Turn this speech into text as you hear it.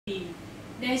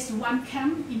there's one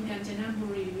camp in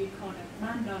Kanchanaburi, we call it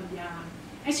Mandanya.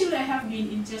 Actually, I have been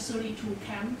in just only 2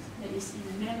 camps, that is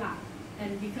in Mela.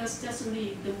 And because just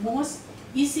only the most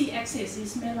easy access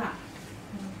is Mela.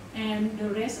 And the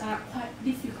rest are quite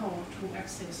difficult to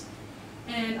access.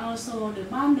 And also the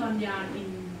Mandanya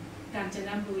in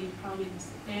Kanchanaburi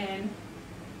province. And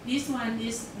this one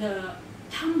is the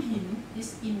Tham Hin,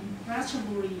 is in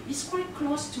Ratchaburi. It's quite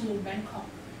close to Bangkok.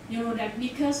 You know that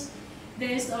because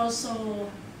there's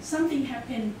also something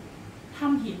happened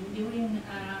Tham Hin during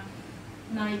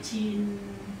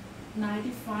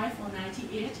 1995 or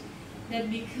 98, that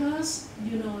because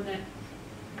you know that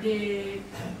they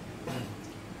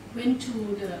went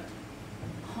to the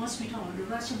hospital, the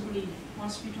Ratchaburi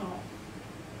hospital,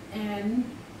 and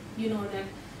you know that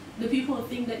the people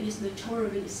think that is the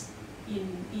terrorists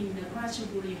in the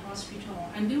Ratchaburi hospital.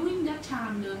 And during that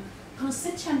time, the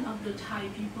perception of the Thai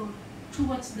people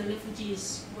towards the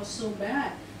refugees was so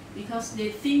bad because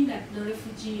they think that the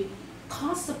refugee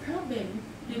caused the problem.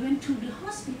 They went to the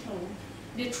hospital.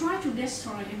 They tried to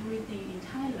destroy everything in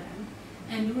Thailand.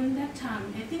 And during that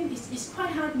time, I think it's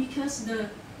quite hard because the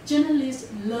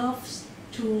journalists loves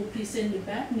to present the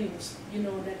bad news. You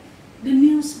know that the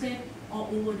news spread all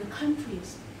over the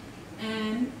countries.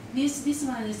 And this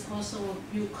one is also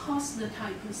will cause the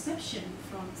Thai perception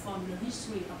from the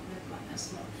history of that one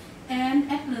as well. And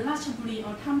at the Ratchaburi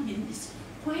or Tham Hin is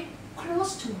quite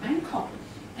close to Bangkok,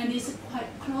 and it's quite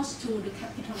close to the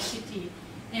capital city,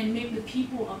 and make the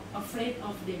people afraid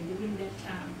of them during that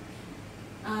time.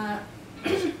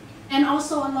 And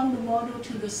also along the border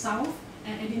to the south,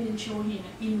 and I didn't show here,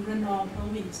 in Ranong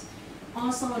province.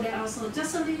 Also there are also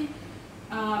just only,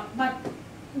 but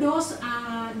those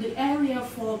are the area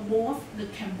for both the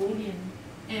Cambodian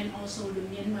and also the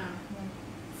Myanmar.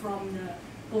 From the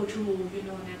go to, you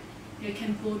know, that you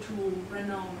can go to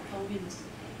Ranong province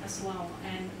as well.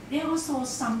 And there are also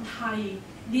some Thai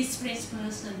displaced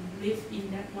person live in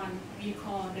that one. We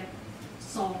call that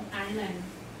Song Island.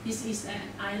 This is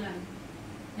an island,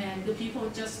 and the people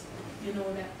just, you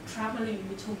know, that traveling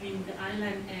between the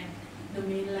island and the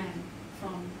mainland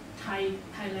from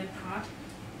Thailand part,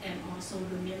 and also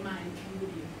the Myanmar and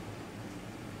Cambodia.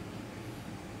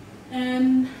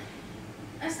 And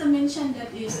as I mentioned,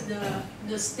 that is the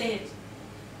state,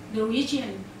 the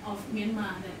region of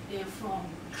Myanmar that they're from,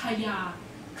 Kaya.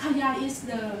 Kaya is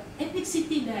the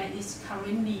ethnicity that is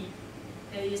currently,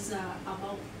 there is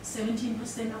about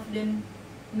 17% of them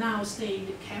now stay in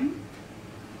the camp.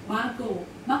 Bago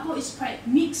is quite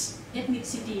mixed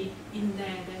ethnicity in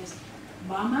there. There's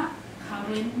Burma,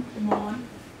 Karen, Mon,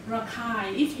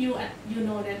 Rakhine. If you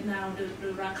know that now the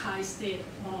Rakhine state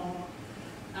or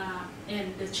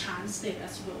and the Chan state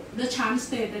as well. The Chan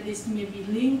state that is maybe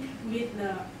linked with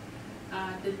the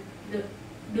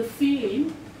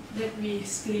film that we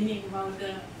screening about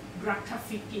the drug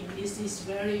trafficking. This is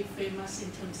very famous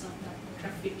in terms of the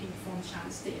trafficking from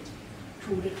Chan state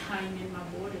to the Thai-Myanmar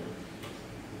border.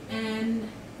 And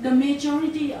the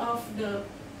majority of the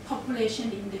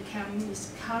population in the camp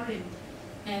is Karen,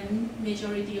 and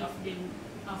majority of them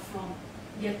are from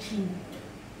Yatin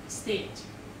state.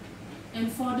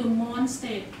 And for the Mon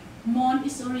state, Mon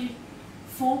is only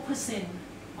 4%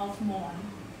 of Mon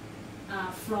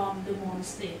from the Mon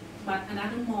state, but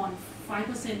another Mon,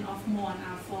 5% of Mon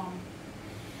are from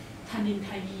Thanin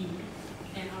Thai,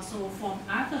 and also from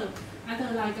other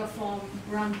like from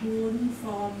Rangoon,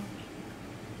 from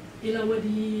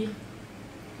Irrawaddy,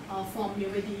 or from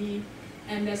Mewadi,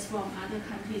 and that's from other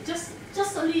countries.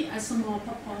 Just only a small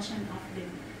proportion of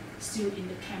them still in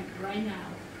the camp right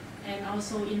now, and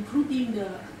also including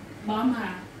the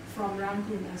Burma from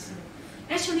Rangoon as well.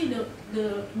 Actually, the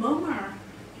Burma,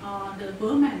 the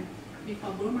Burman, we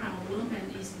call Burma or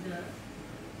Burman is the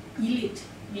elite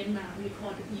Myanmar. We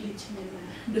call it elite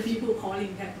Myanmar. The people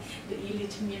calling that the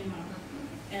elite Myanmar,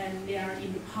 and they are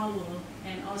in the power,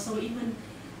 and also even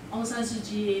Aung San Suu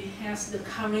Kyi has the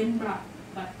current blood,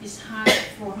 but it's hard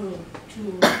for her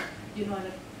to, you know,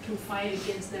 to fight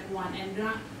against that one.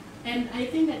 And I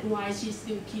think that why she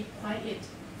still keep quiet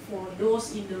for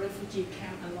those in the refugee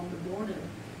camp along the border,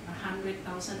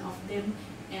 100,000 of them,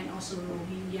 and also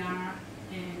Rohingya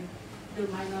and the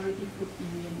minority group in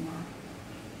Myanmar.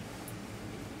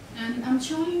 And I'm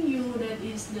showing you that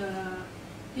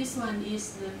this one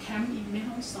is the camp in Mae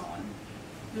Hong Son.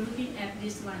 You're looking at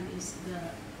this one is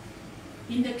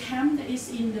in the camp that is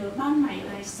in the Ban Mai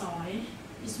Lai Soi.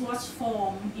 It was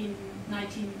formed in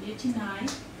 1989,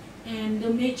 and the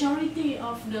majority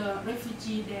of the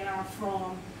refugees there are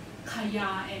from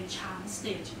Kaya and Chan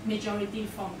state, majority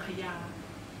from Kaya,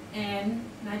 and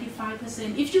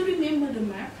 95%. If you remember the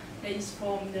map, that is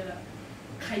from the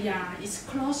Kaya is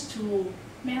close to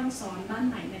Mae Hong Son, Ban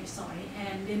Nai Nai Soi,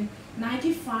 and then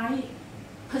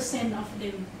 95% of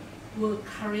them were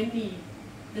currently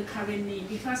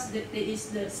because that is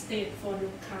the state for the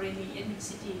currently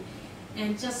ethnicity,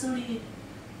 and just only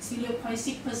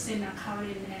 0.6% are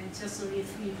current and just only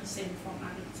 3% from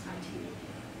other country.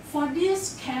 For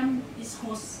this camp is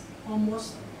host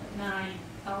almost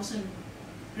 9,000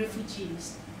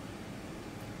 refugees.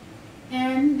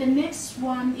 And the next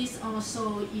one is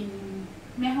also in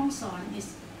Mae Hong Son,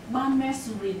 is Ban Mae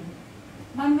Surin.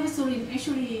 Ban Mae Surin,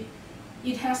 actually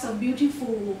it has a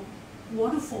beautiful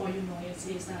waterfall, you know,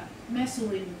 it's a Mae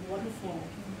Surin waterfall.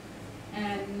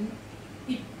 And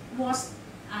it was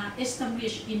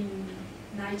established in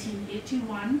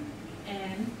 1981,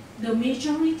 and the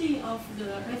majority of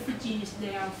the refugees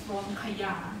they are from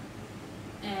Kaya,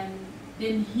 and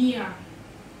then here,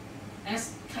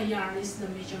 as Kaya is the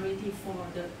majority for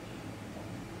the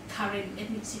current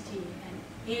ethnicity,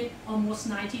 and almost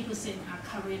 90% are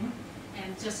current,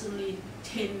 and just only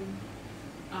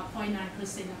 10.9% are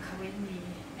currently,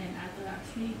 and other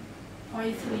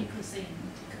 3.3%.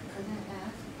 Could I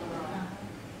ask,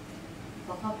 for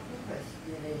what purpose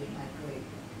do they migrate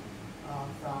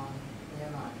from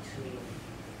Myanmar to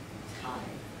Thai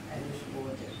at this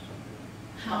border?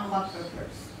 What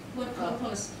purpose? What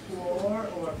purpose? War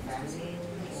or famine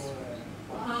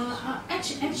or?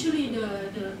 Actually,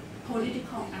 the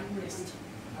political unrest,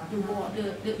 the war,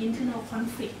 the internal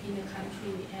conflict in the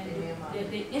country, and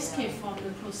they escape from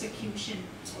the persecution.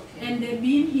 Okay. And they've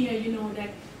been here, you know, that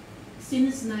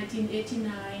since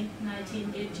 1989,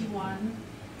 1981,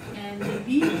 and they've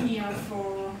been here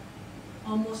for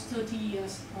almost 30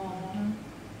 years.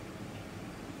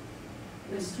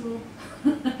 That's true.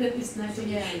 That is 19.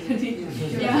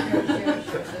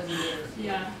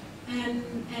 Yeah.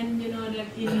 And you know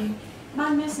that in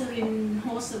Ban Mae Surin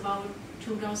hosts about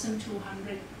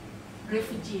 2,200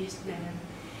 refugees there.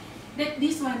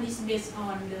 This one is based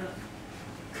on the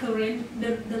current,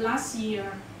 the last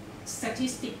year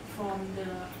statistic from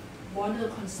the border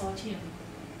consortium.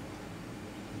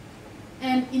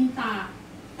 And in Tak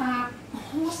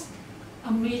hosts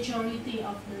a majority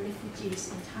of the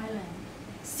refugees in Thailand,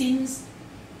 since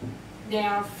there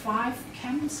are 5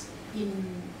 camps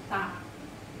in Tak.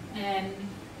 And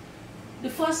the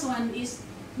first one is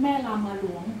Mae Lama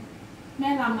Luang.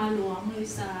 Mae Lama Luang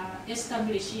is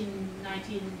established in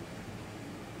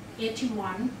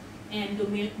 1981, and the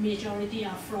majority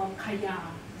are from Kaya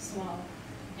as well.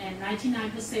 And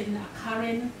 99% are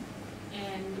current,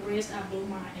 and the rest are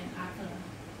Burman and other.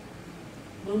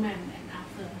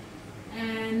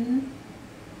 And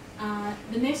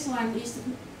the next one is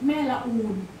Mae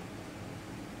Laun.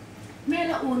 Mae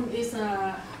Laun is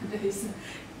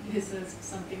there's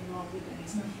something wrong with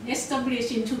it.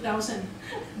 Established in 2000.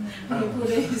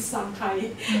 Some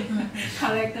Thai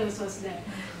characters was there.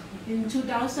 In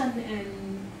 2000,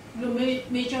 and the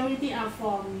majority are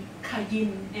from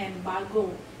Kayin and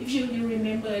Bago. If you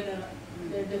remember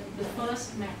the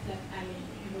first map that I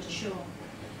was shown.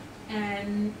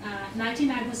 And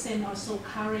 99% also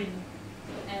current,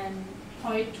 and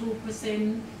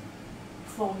 0.2%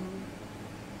 from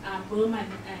Burman,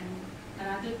 and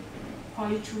another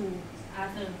 0.2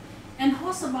 other. And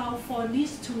host about, for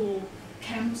these 2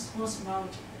 camps, host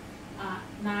about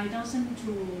 9,000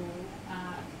 to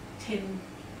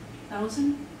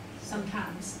 10,000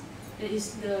 sometimes. That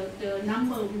is the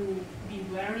number will be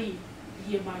vary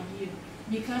year by year,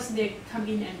 because they come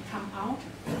in and come out,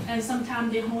 and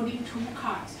sometimes they're holding 2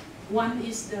 cards. One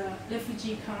is the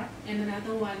refugee card, and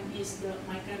another one is the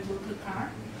migrant worker card,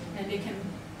 and they can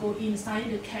go inside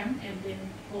the camp and then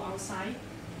go outside,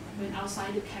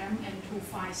 outside the camp, and to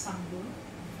find some work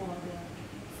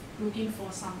looking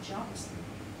for some jobs.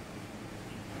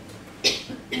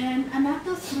 And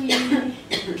another 3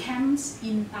 camps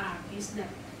in Tak is the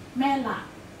Mae La,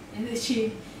 and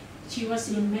she was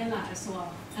in Mae La as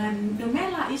well. And the Mae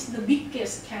La is the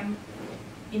biggest camp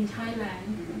in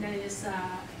Thailand. There is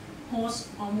host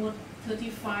almost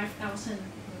 35,000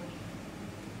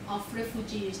 of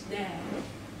refugees there.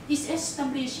 It's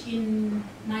established in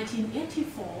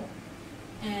 1984,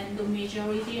 and the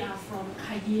majority are from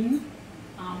Kayin,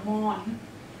 Mon,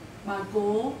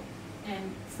 Bago,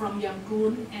 and from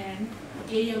Yangon and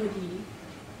Ayeyarwady,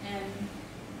 and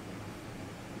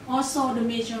also the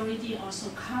majority also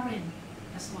current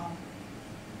as well.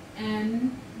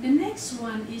 And the next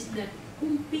one is the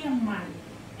Umpiam Mai.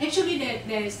 Actually,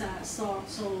 there is so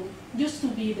used to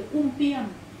be the Umpiam.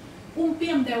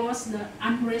 Umpiam, there was the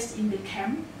unrest in the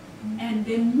camp, and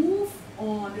they moved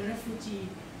all the refugee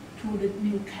to the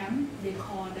new camp. They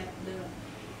call that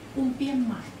the Umpiam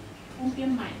Mai.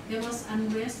 There was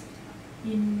unrest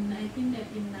in, I think that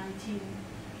in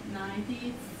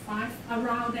 1995,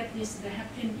 around that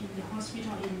happened in the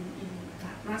hospital in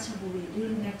Ratchaburi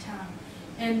during that time.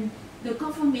 And the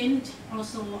government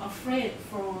also afraid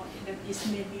for that this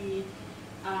may be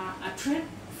a threat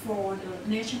for the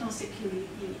national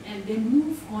security, and they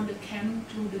moved on the camp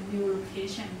to the new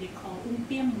location they call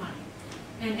Mai.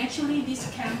 And actually this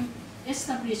camp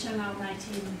established around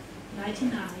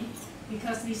 1999,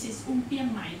 because this is Mai,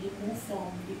 they moved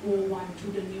from the old one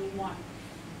to the new one.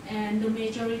 And the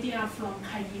majority are from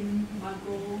Kayin,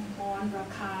 Bago, Mon,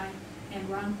 Rakhine, and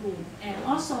Rangoon. And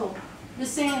also the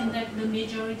same that the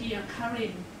majority are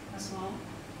Karen as well.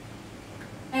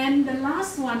 And the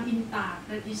last one in Ta,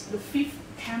 that is the fifth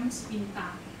camps in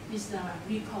Ta, is the,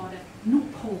 we call it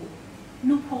Nupo.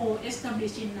 Nupo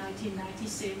established in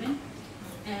 1997,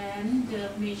 and the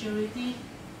majority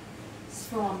is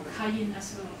from Kayin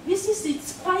as well.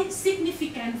 It's quite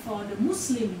significant for the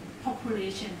Muslim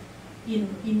population in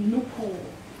Nupo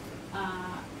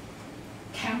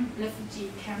camp,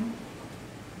 refugee camp,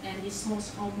 and it's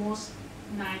almost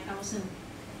 9,000.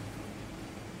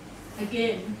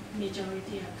 Again,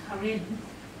 majority are Karen,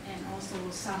 and also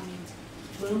some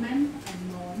Burman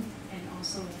and Mon, and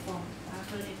also from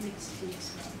other ethnicity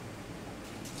as well.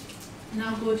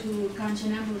 Now go to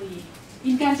Kanchanaburi.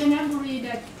 In Kanchanaburi,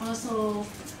 that also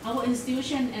our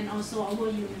institution and also our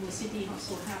university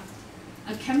also have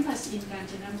a campus in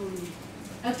Kanchanaburi.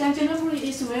 Kanchanaburi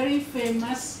is a very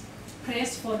famous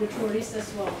place for the tourists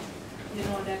as well. You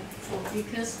know that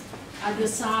because at the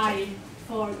side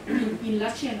for in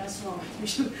Lachian as well.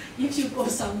 If you go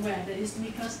somewhere, that is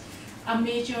because a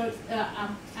major.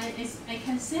 I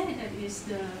can say that is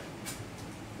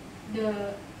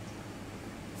the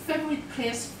favorite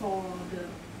place for the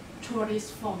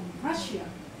tourists from Russia,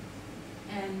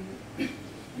 and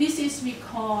this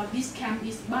camp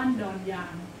is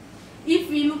Bandonyang. If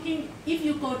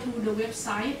you go to the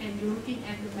website and you're looking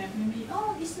at the map, maybe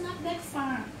it's not that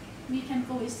far. We can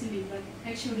go easily, but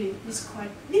actually it's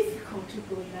quite difficult to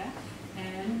go there,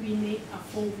 and we need a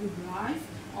 4-wheel drive,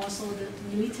 also the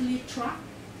military truck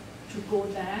to go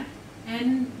there.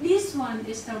 And this one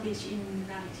established in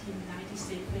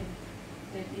 1997.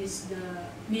 That is the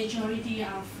majority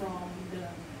are from the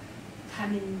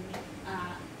Tanin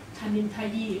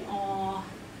Tayi or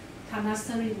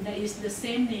Tanasarin. That is the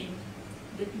same name,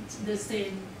 the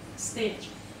same stage,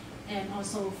 and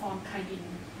also from Kayin.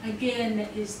 Again,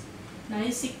 that is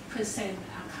 96%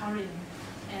 are Karen,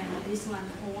 and this one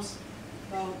hosts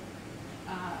about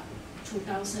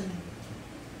 2,000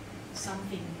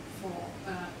 something for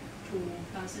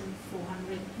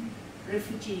 2,400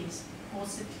 refugees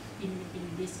hosted in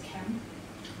this camp.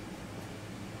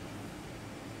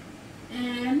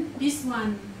 And this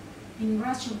one in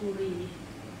Ratchaburi,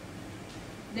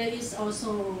 there is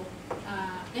also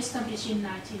established in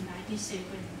 1997,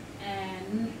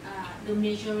 and the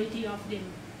majority of them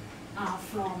are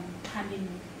from Tanin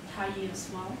Thai as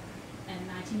well, and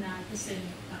 99%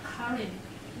 are Karen.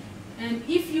 And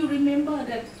if you remember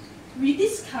that we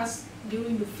discussed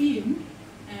during the film,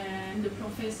 and the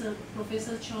Professor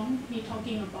Chong, he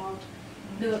talking about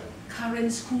the Karen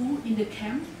school in the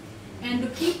camp, and the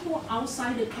people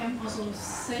outside the camp also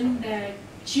send their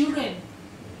children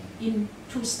in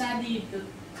to study the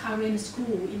Karen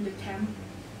school in the camp.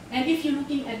 And if you're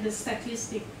looking at the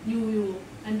statistic, you will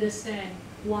understand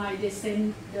why they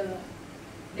send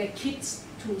their kids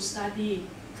to study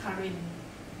Karen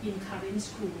in Karen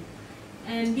school.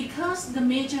 And because the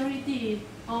majority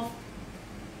of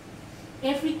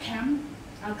every camp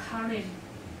are Karen,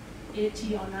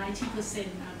 80 or 90%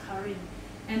 are Karen,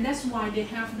 and that's why they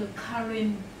have the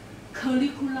Karen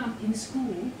curriculum in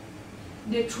school.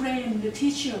 They train the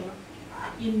teacher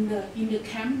in the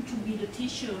camp to be the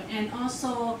teacher, and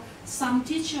also some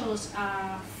teachers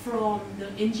are from the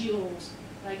NGOs,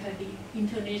 like the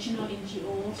international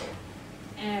NGOs,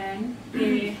 and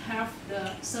they have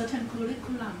the certain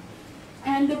curriculum.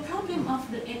 And the problem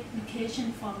of the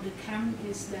education from the camp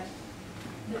is that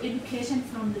the education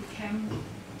from the camp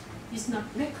is not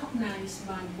recognized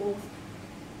by both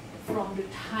from the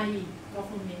Thai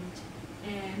government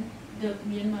and the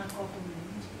Myanmar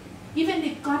government. Even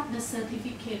they got the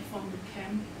certificate from the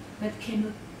camp, but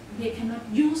they cannot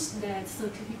use that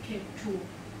certificate to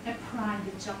apply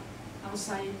the job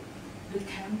outside the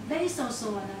camp. That is also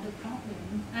another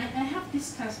problem. I have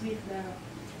discussed with the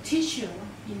teacher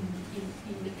in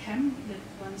the camp that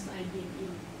once I've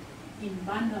been in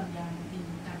Bandonyang in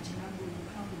Kanchanaburi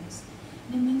province.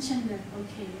 They mentioned that,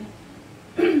 okay,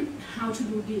 how to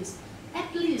do this.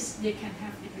 At least they can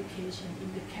have education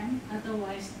in the camp,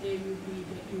 otherwise they will be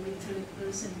the illiterate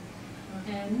person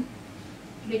and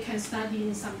they can study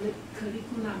in some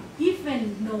curriculum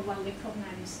even no one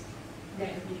recognizes their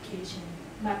education,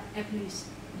 but at least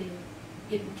they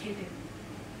educated.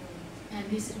 And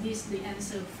this is the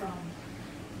answer from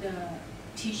the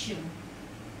teacher.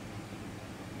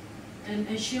 And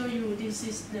I show you, this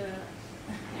is the,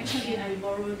 actually I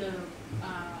borrowed the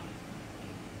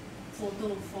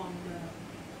photo from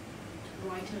the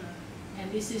writer,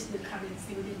 and this is the current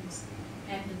students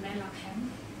at the Myanmar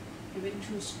camp. They went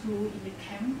to school in the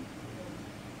camp.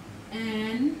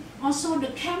 And also the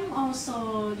camp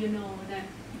also, you know, that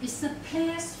it's a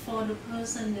place for the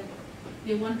person that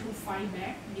they want to fight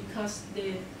back because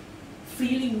they're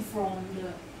feeling from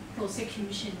the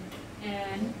persecution,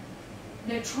 and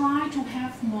they try to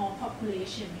have more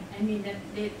population. I mean that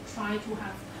they try to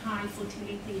have high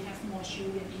fertility, have more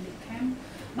children in the camp,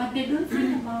 but they don't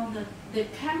think about that the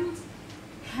camp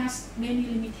has many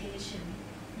limitations.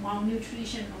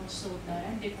 Malnutrition also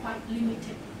there, they're quite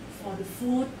limited for the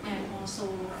food, and also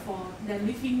for the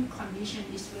living condition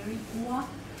is very poor.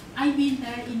 I've been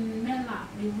there in Myanmar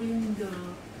during the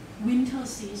winter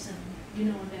season, you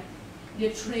know that they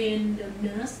train the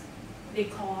nurse, they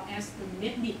call as the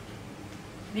medic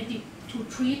to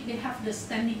treat. They have the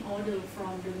standing order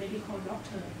from the medical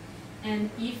doctor,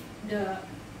 and if the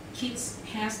kids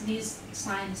has this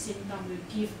sign and symptom,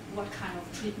 will give what kind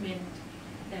of treatment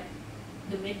that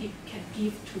the medic can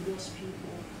give to those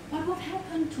people. But what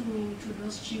happened to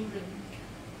those children?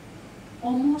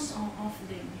 Almost all of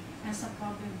them has a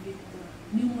problem with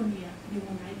the pneumonia,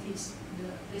 pneumonitis,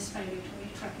 the respiratory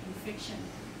tract infection,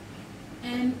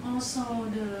 and also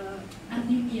the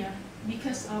anemia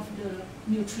because of the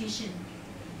nutrition.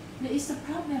 There is a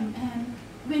problem, and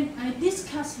when I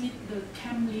discussed with the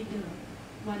camp leader,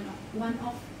 one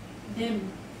of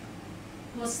them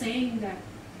was saying that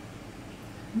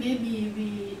maybe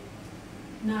we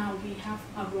have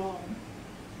a wrong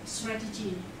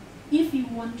strategy. If you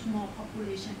want more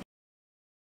population